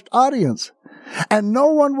brainwashed audience. And no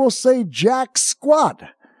one will say jack squat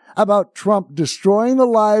about Trump destroying the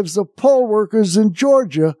lives of poll workers in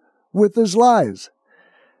Georgia with his lies.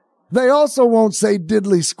 They also won't say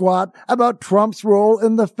diddly squat about Trump's role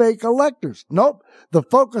in the fake electors. Nope. The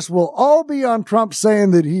focus will all be on Trump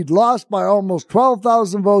saying that he'd lost by almost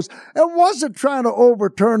 12,000 votes and wasn't trying to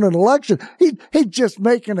overturn an election. He's just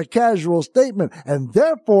making a casual statement, and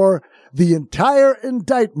therefore the entire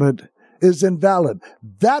indictment is invalid.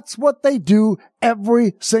 That's what they do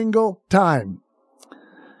every single time.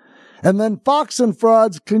 And then Fox and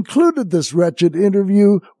Frauds concluded this wretched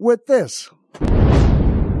interview with this.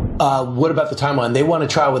 What about the timeline? They want to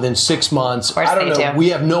try within 6 months. I don't know. We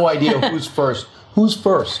have no idea who's first. Who's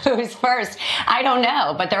first? Who's first? I don't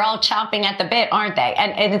know, but they're all chomping at the bit, aren't they?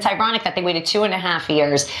 And it's ironic that they waited 2.5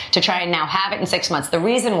 years to try and now have it in 6 months. The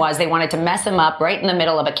reason was they wanted to mess him up right in the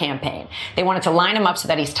middle of a campaign. They wanted to line him up so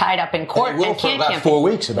that he's tied up in court and can't for about 4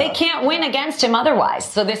 weeks. They can't win against him otherwise.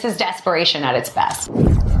 So this is desperation at its best.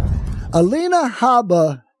 Alina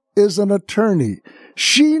Habba is an attorney.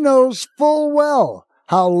 She knows full well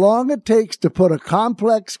how long it takes to put a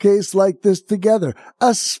complex case like this together,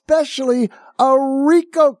 especially a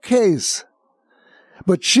RICO case.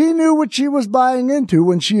 But she knew what she was buying into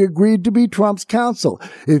when she agreed to be Trump's counsel.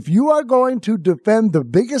 If you are going to defend the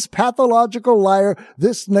biggest pathological liar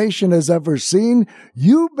this nation has ever seen,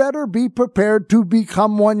 you better be prepared to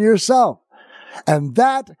become one yourself. And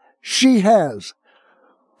that she has.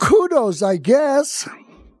 Kudos, I guess.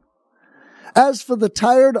 As for the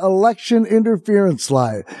tired election interference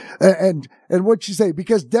lie, and what'd she say?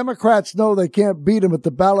 Because Democrats know they can't beat him at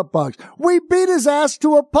the ballot box. We beat his ass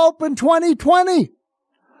to a pulp in 2020.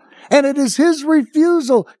 And it is his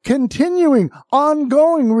refusal, continuing,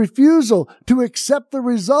 ongoing refusal to accept the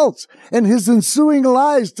results and his ensuing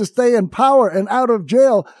lies to stay in power and out of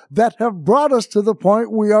jail that have brought us to the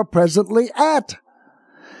point we are presently at.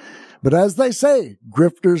 But as they say,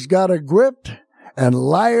 grifters gotta grift and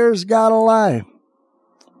liars gotta lie.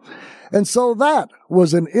 And so that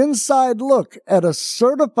was an inside look at a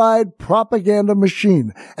certified propaganda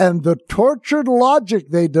machine and the tortured logic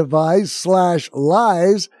they devise /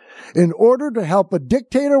 lies in order to help a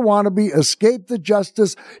dictator wannabe escape the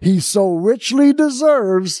justice he so richly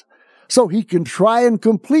deserves so he can try and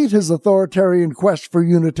complete his authoritarian quest for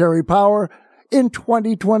unitary power in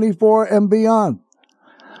 2024 and beyond.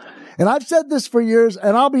 And I've said this for years,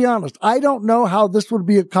 and I'll be honest, I don't know how this would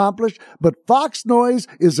be accomplished, but Fox Noise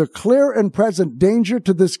is a clear and present danger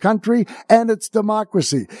to this country and its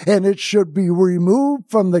democracy, and it should be removed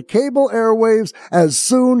from the cable airwaves as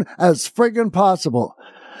soon as friggin' possible.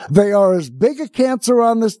 They are as big a cancer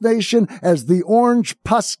on this nation as the orange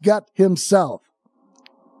pus gut himself.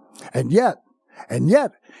 And yet,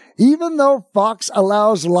 even though Fox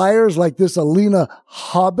allows liars like this Alina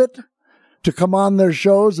Hobbit to come on their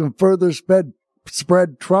shows and further spread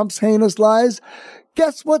Trump's heinous lies,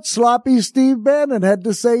 guess what sloppy Steve Bannon had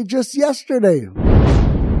to say just yesterday?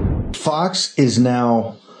 Fox is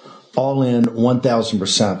now all in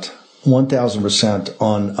 1,000%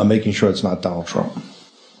 on making sure it's not Donald Trump.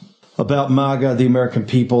 About MAGA, the American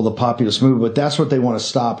people, the populist movement, that's what they want to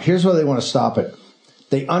stop. Here's why they want to stop it.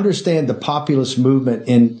 They understand the populist movement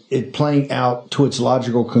in it playing out to its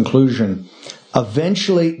logical conclusion.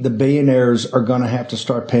 Eventually, the billionaires are going to have to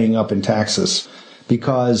start paying up in taxes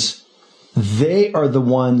because they are the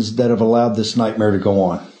ones that have allowed this nightmare to go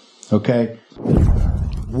on. Okay?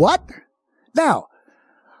 What? Now,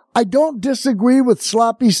 I don't disagree with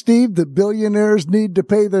Sloppy Steve that billionaires need to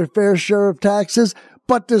pay their fair share of taxes,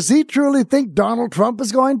 but does he truly think Donald Trump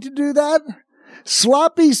is going to do that?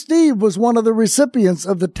 Sloppy Steve was one of the recipients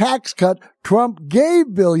of the tax cut Trump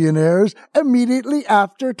gave billionaires immediately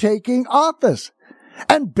after taking office.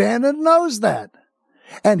 And Bannon knows that.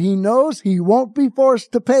 And he knows he won't be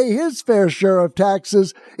forced to pay his fair share of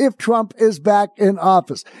taxes if Trump is back in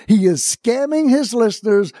office. He is scamming his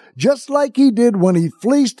listeners just like he did when he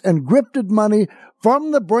fleeced and grifted money from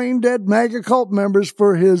the brain-dead MAGA cult members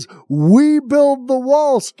for his We Build the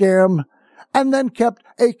Wall scam, and then kept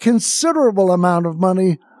a considerable amount of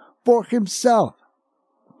money for himself.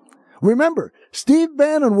 Remember, Steve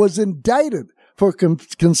Bannon was indicted for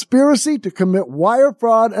conspiracy to commit wire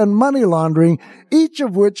fraud and money laundering, each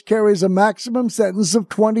of which carries a maximum sentence of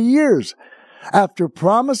 20 years, after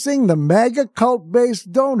promising the MAGA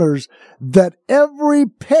cult-based donors that every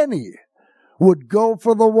penny would go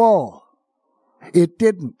for the wall. It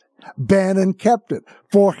didn't. Bannon kept it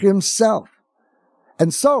for himself.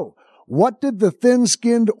 And so, what did the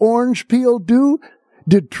thin-skinned orange peel do?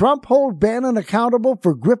 Did Trump hold Bannon accountable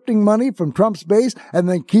for grifting money from Trump's base and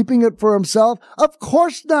then keeping it for himself? Of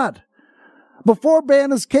course not. Before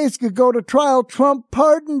Bannon's case could go to trial, Trump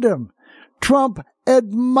pardoned him. Trump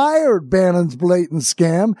admired Bannon's blatant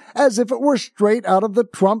scam as if it were straight out of the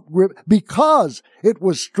Trump because it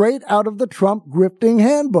was straight out of the Trump grifting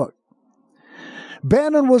handbook.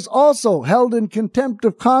 Bannon was also held in contempt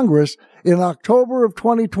of Congress in October of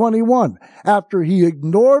 2021 after he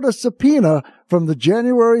ignored a subpoena from the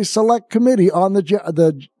January Select Committee on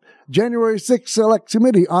the January 6th Select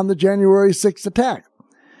Committee on the January 6th attack.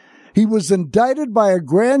 He was indicted by a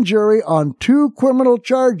grand jury on 2 criminal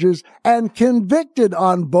charges and convicted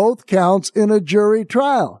on both counts in a jury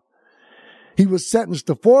trial. He was sentenced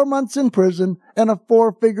to 4 months in prison and a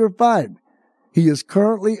 4-figure fine. He is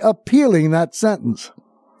currently appealing that sentence.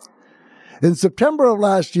 In September of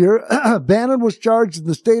last year, Bannon was charged in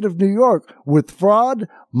the state of New York with fraud,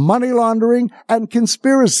 money laundering, and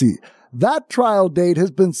conspiracy. That trial date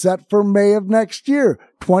has been set for May of next year,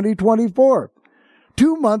 2024.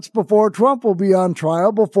 2 months before Trump will be on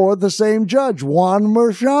trial before the same judge, Juan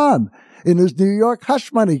Merchan, in his New York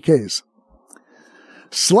hush money case.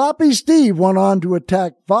 Sloppy Steve went on to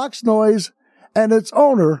attack Fox Noise and its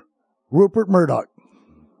owner, Rupert Murdoch.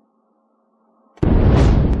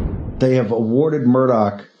 They have awarded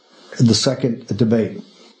Murdoch the second debate.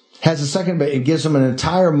 Has a second debate. It gives him an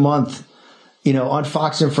entire month, on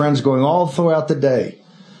Fox and Friends going all throughout the day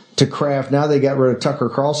to craft. Now they got rid of Tucker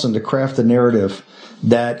Carlson to craft the narrative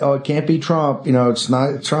that, it can't be Trump. It's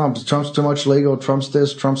not Trump. Trump's too much legal. Trump's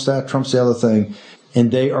this, Trump's that, Trump's the other thing.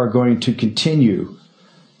 And they are going to continue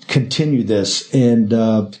this.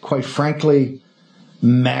 And quite frankly,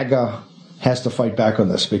 MAGA has to fight back on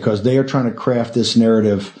this because they are trying to craft this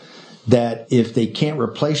narrative that if they can't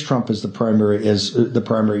replace Trump as the primary,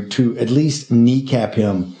 to at least kneecap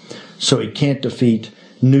him so he can't defeat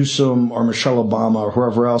Newsom or Michelle Obama or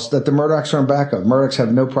whoever else, that the Murdochs are in backup. Murdochs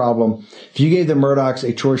have no problem. If you gave the Murdochs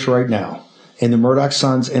a choice right now, and the Murdoch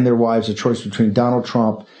sons and their wives a choice between Donald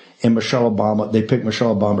Trump and Michelle Obama, they pick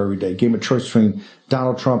Michelle Obama every day. Give them a choice between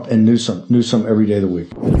Donald Trump and Newsom every day of the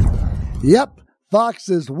week. Yep. Fox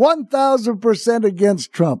is 1,000%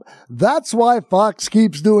 against Trump. That's why Fox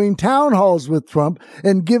keeps doing town halls with Trump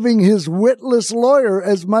and giving his witless lawyer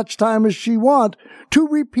as much time as she wants to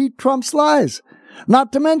repeat Trump's lies.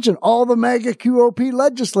 Not to mention all the MAGA QOP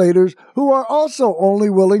legislators who are also only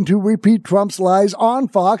willing to repeat Trump's lies on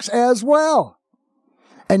Fox as well.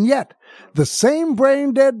 And yet, the same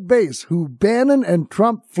brain-dead base who Bannon and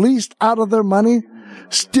Trump fleeced out of their money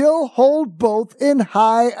still hold both in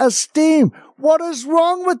high esteem. What is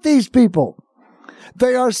wrong with these people?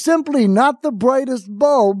 They are simply not the brightest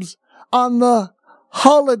bulbs on the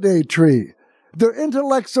holiday tree. Their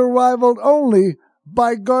intellects are rivaled only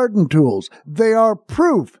by garden tools. They are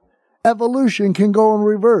proof evolution can go in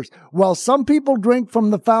reverse. While some people drink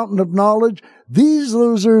from the fountain of knowledge, these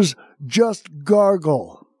losers just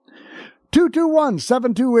gargle.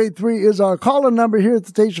 221-7283 is our call-in number here at the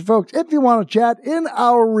station, folks. If you want to chat in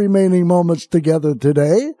our remaining moments together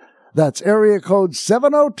today, that's area code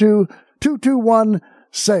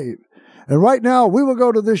 702-221-SAVE. And right now, we will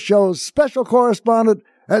go to this show's special correspondent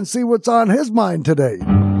and see what's on his mind today.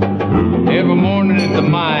 Every morning at the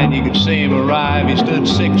mine, you could see him arrive. He stood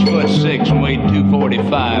 6'6" and weighed 245,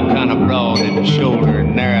 kind of broad at the shoulder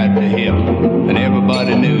and narrow at the hip. And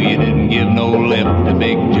everybody knew you didn't give no lip to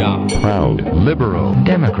Big John. Proud liberal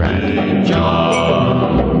Democrat. Big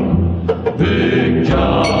John, Big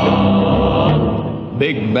John,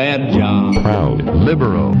 Big Bad John. Proud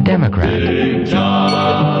liberal Democrat. Big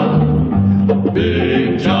John,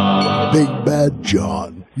 Big John. Big Bad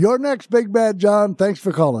John. You're next, Big Bad John. Thanks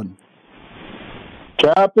for calling.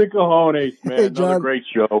 Captain Cajones, man. Hey, John. Another great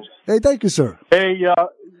show. Hey, thank you, sir. Hey,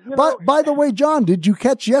 by the way, John, did you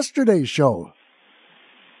catch yesterday's show?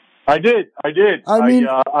 I did. I mean,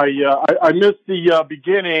 I missed the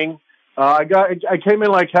beginning. I came in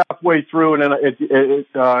like halfway through, and then at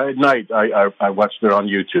night I watched it on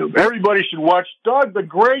YouTube. Everybody should watch the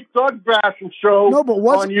great Doug Basham show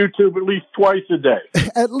on YouTube at least twice a day.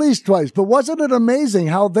 At least twice. But wasn't it amazing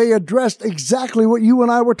how they addressed exactly what you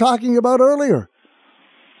and I were talking about earlier?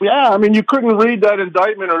 Yeah, I mean, you couldn't read that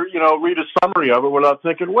indictment or, read a summary of it without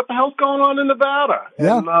thinking, what the hell's going on in Nevada?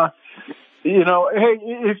 Yeah. And, hey,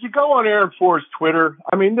 if you go on Aaron Ford's Twitter,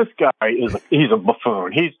 I mean, this guy he's a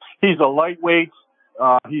buffoon. He's a lightweight.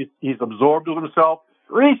 He's absorbed with himself.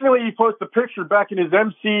 Recently, he posted a picture back in his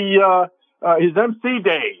MC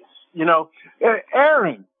days.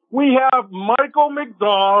 Aaron, we have Michael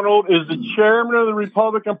McDonald is the chairman of the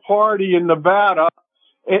Republican Party in Nevada,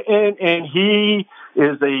 and he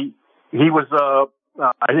was a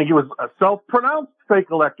self-pronounced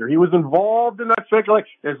fake elector. He was involved in that fake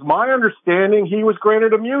election. It's my understanding he was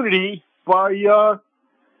granted immunity by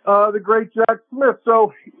the great Jack Smith.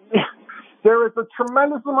 So there is a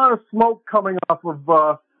tremendous amount of smoke coming off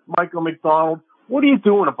of Michael McDonald. What are you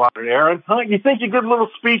doing about it, Aaron? Huh? You think you did a little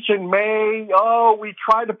speech in May? Oh, we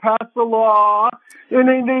tried to pass the law, and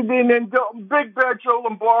then Big Bad Joe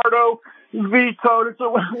Lombardo vetoed it.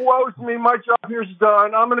 So woe's me, my job here's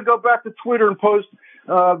done. I'm going to go back to Twitter and post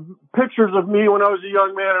pictures of me when I was a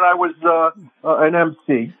young man and I was an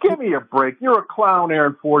MC. Give me a break. You're a clown,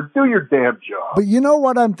 Aaron Ford. Do your damn job. But you know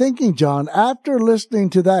what I'm thinking, John? After listening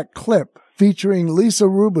to that clip featuring Lisa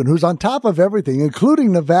Rubin, who's on top of everything,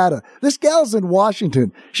 including Nevada. This gal's in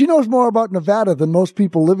Washington. She knows more about Nevada than most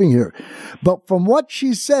people living here. But from what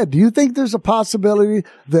she said, do you think there's a possibility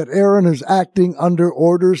that Aaron is acting under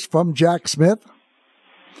orders from Jack Smith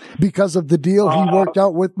because of the deal he worked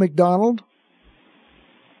out with McDonald?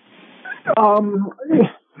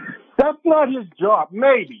 That's not his job,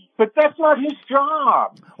 maybe, but that's not his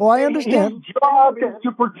job. Well, I understand. His job is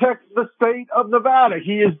to protect the state of Nevada.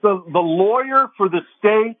 He is the lawyer for the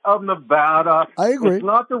state of Nevada. I agree. It's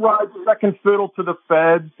not to ride second fiddle to the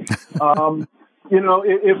feds. Hey,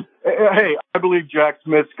 I believe Jack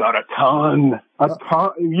Smith's got a ton.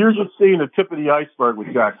 You're just seeing the tip of the iceberg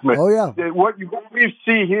with Jack Smith. Oh, yeah. What you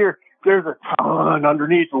see here, there's a ton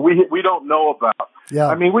underneath we don't know about. Yeah.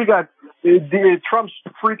 I mean, we got Trump's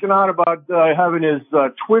freaking out about having his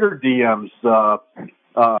Twitter DMs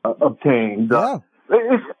obtained. Yeah.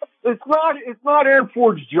 It's not Aaron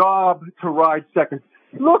Ford's job to ride second.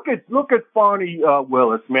 Look at Fonnie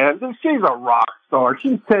Willis, man. She's a rock star.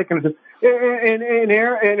 She's taking it. And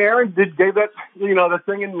Aaron gave that the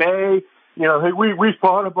thing in May. hey, we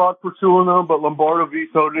thought about pursuing them, but Lombardo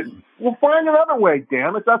vetoed it. We'll find another way,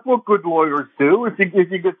 damn it. That's what good lawyers do. If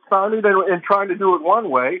you get started and trying to do it one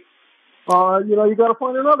way, you got to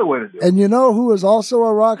find another way to do it. And you know who is also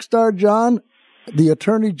a rock star, John? The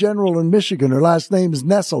Attorney General in Michigan. Her last name is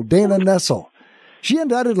Nessel, Dana Nessel. She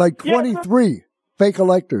indicted like 23 fake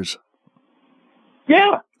electors.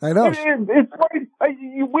 Yeah. I know. It's like,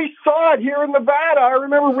 we saw it here in Nevada. I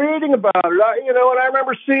remember reading about it. And I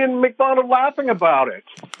remember seeing McDonald laughing about it.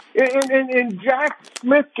 And Jack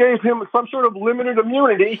Smith gave him some sort of limited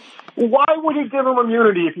immunity. Why would he give him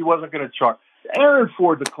immunity if he wasn't going to charge? Aaron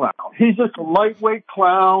Ford's a clown. He's just a lightweight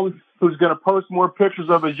clown who's going to post more pictures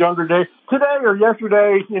of his younger days. Today or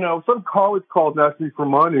yesterday, some college called and asked me for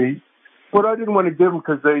money, but I didn't want to give them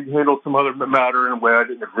because they handled some other matter in a way I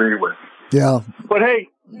didn't agree with. Yeah. But hey,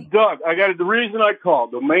 Doug, the reason I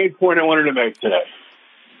called, the main point I wanted to make today,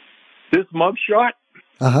 this mugshot,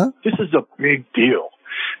 this is a big deal.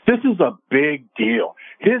 This is a big deal.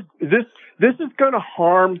 This is going to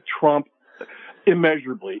harm Trump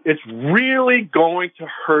immeasurably. It's really going to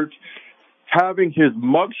hurt having his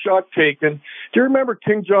mugshot taken. Do you remember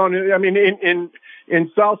Kim Jong? I mean, in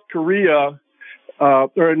South Korea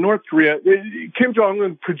or in North Korea, Kim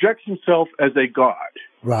Jong-un projects himself as a god.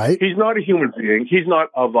 Right. He's not a human being. He's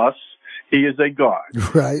not of us. He is a god.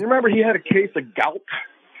 Right. You remember he had a case of gout,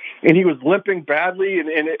 and he was limping badly, and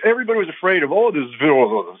everybody was afraid of,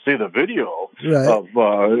 see the video of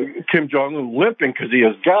Kim Jong-un limping because he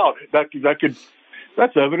has gout.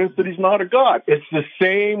 That's evidence that he's not a god. It's the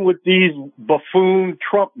same with these buffoon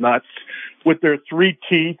Trump nuts with their 3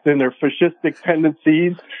 teeth and their fascistic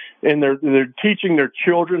tendencies, and they're teaching their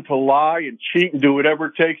children to lie and cheat and do whatever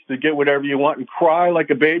it takes to get whatever you want and cry like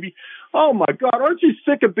a baby. Oh my God, aren't you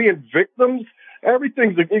sick of being victims?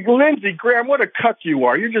 Everything's Lindsey Graham, what a cuck you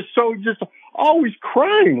are. You're just always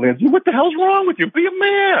crying, Lindsey. What the hell's wrong with you? Be a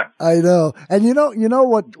man. I know. And you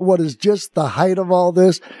know what is just the height of all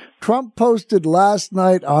this? Trump posted last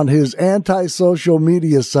night on his anti-social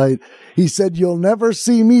media site, he said, "You'll never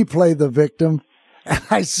see me play the victim." And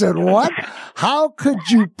I said, what? How could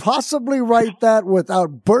you possibly write that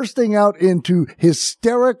without bursting out into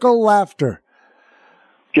hysterical laughter?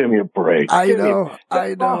 Give me a break. I know.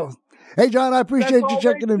 Hey, John, I appreciate you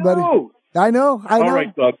checking in, buddy. I know. All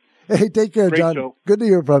right, Doug. Hey, take care, Great John. show. Good to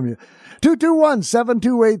hear from you.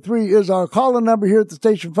 221-7283 is our call-in number here at the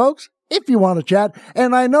station, folks, if you want to chat.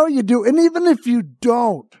 And I know you do. And even if you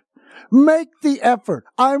don't, make the effort.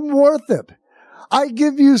 I'm worth it. I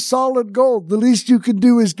give you solid gold. The least you can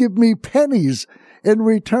do is give me pennies in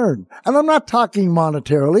return. And I'm not talking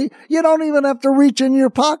monetarily. You don't even have to reach in your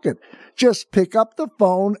pocket. Just pick up the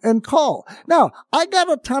phone and call. Now, I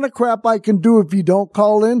got a ton of crap I can do if you don't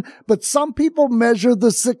call in, but some people measure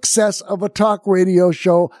the success of a talk radio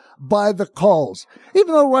show by the calls.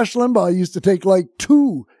 Even though Rush Limbaugh used to take like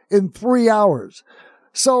 2 in 3 hours.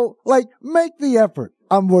 So, make the effort.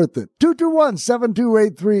 I'm worth it.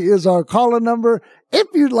 221-7283 is our caller number. If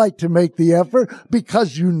you'd like to make the effort,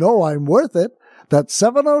 because you know I'm worth it, that's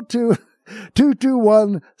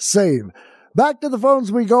 702-221-SAVE. Back to the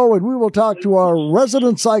phones we go, and we will talk to our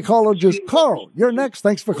resident psychologist, Carl. You're next.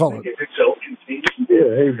 Thanks for calling. Yeah,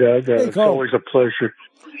 hey, Doug. It's Carl. always a pleasure.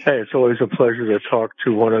 Hey, it's always a pleasure to talk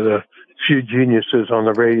to one of the few geniuses on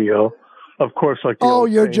the radio. Of course, like the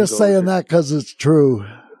old you're saying just goes, saying that because it's true.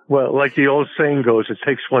 Well, like the old saying goes, it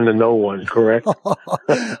takes one to know one, correct?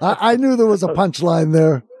 I knew there was a punchline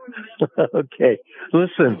there. Okay.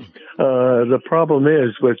 Listen, the problem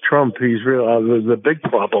is with Trump, he's the big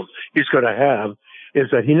problem he's going to have is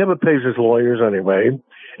that he never pays his lawyers anyway.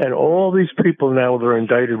 And all these people now that are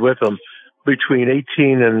indicted with him, between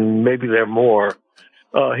 18 and maybe they're more,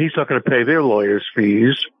 he's not going to pay their lawyers'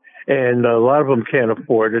 fees. And a lot of them can't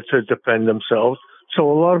afford it to defend themselves.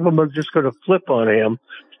 So a lot of them are just going to flip on him,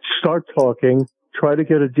 start talking, try to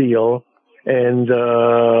get a deal, and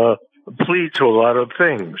plead to a lot of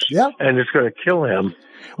things. Yeah. And it's going to kill him.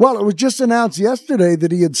 Well, it was just announced yesterday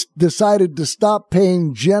that he had decided to stop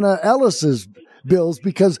paying Jenna Ellis's bills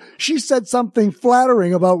because she said something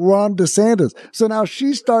flattering about Ron DeSantis. So now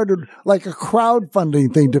she started like a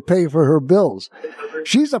crowdfunding thing to pay for her bills.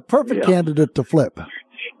 She's a perfect candidate to flip.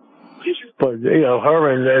 But,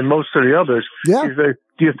 her and most of the others, yeah.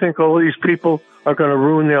 Do you think all these people are going to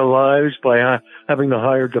ruin their lives by having to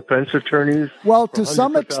hire defense attorneys? Well, to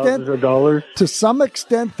some extent,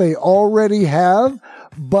 they already have,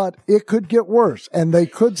 but it could get worse, and they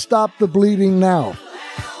could stop the bleeding now.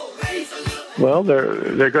 Well,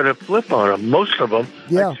 they're going to flip on them. Most of them,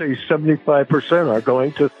 I'd say 75% are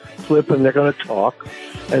going to flip, and they're going to talk,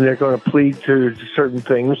 and they're going to plead to certain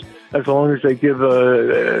things. as long as they give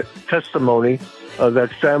testimony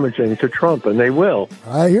that's damaging to Trump, and they will.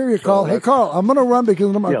 I hear you, Carl. Hey, Carl, I'm going to run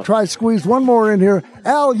because I'm going to try to squeeze one more in here.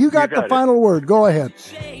 Al, you got the final word. Go ahead.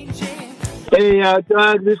 Hey,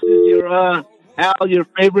 Doug, this is your Al, your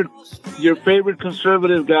favorite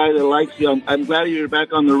conservative guy that likes you. I'm glad you're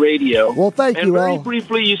back on the radio. Well, thank you, Al. Very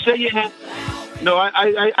briefly, you say you have. No,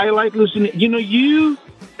 I like listening. You know, you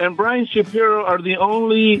and Brian Shapiro are the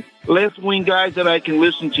only left-wing guys that I can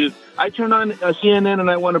listen to. I turn on CNN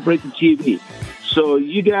and I want to break the TV. So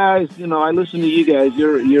you guys, you know, I listen to you guys.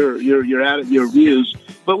 Your views.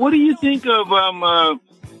 But what do you think of Alan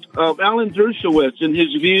Dershowitz and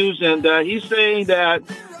his views? And he's saying that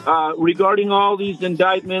regarding all these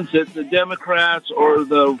indictments, that the Democrats or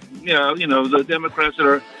the Democrats that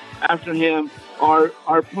are after him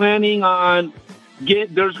are planning on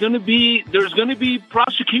there's going to be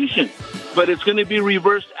prosecution, but it's going to be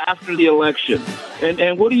reversed after the election.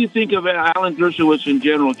 And what do you think of Alan Dershowitz in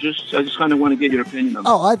general? I just kind of want to get your opinion on that.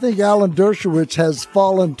 Oh, I think Alan Dershowitz has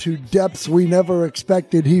fallen to depths we never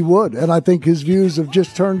expected he would, and I think his views have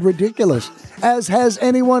just turned ridiculous, as has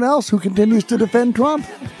anyone else who continues to defend Trump.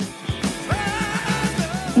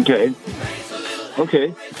 Okay.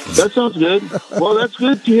 That sounds good. Well, that's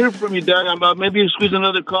good to hear from you, Doug. Maybe you squeeze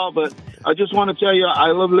another call, but I just want to tell you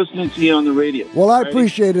I love listening to you on the radio. Well, I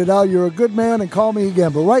appreciate it, Al. You're a good man, and call me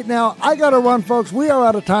again. But right now, I got to run, folks. We are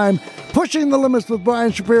out of time. Pushing the Limits with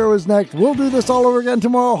Brian Shapiro is next. We'll do this all over again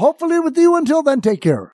tomorrow, hopefully with you. Until then, take care.